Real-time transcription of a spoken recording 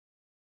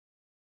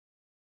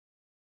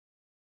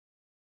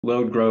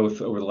Load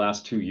growth over the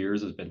last 2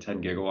 years has been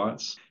 10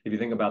 gigawatts. If you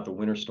think about the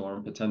winter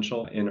storm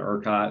potential in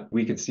ERCOT,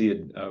 we could see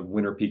a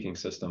winter peaking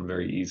system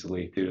very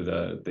easily due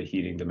to the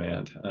heating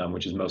demand,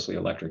 which is mostly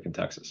electric in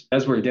Texas.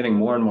 As we're getting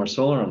more and more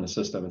solar on the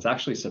system, it's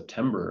actually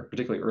September,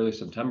 particularly early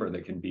September,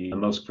 that can be the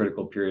most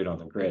critical period on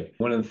the grid.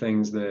 One of the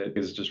things that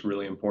is just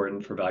really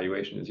important for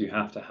valuation is you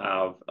have to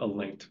have a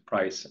linked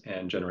price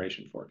and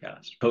generation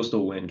forecast.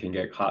 Coastal wind can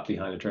get caught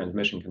behind a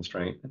transmission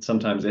constraint, and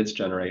sometimes it's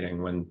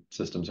generating when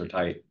systems are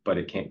tight, but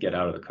it can't get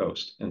out of the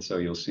coast. And so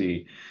you'll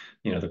see,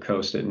 the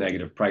coast at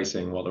negative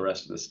pricing while the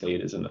rest of the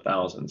state is in the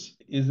thousands.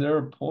 Is there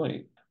a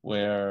point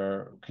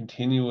where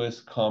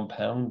continuous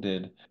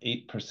compounded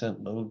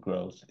 8% load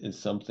growth is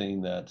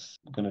something that's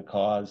going to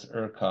cause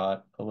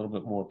ERCOT a little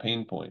bit more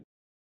pain point?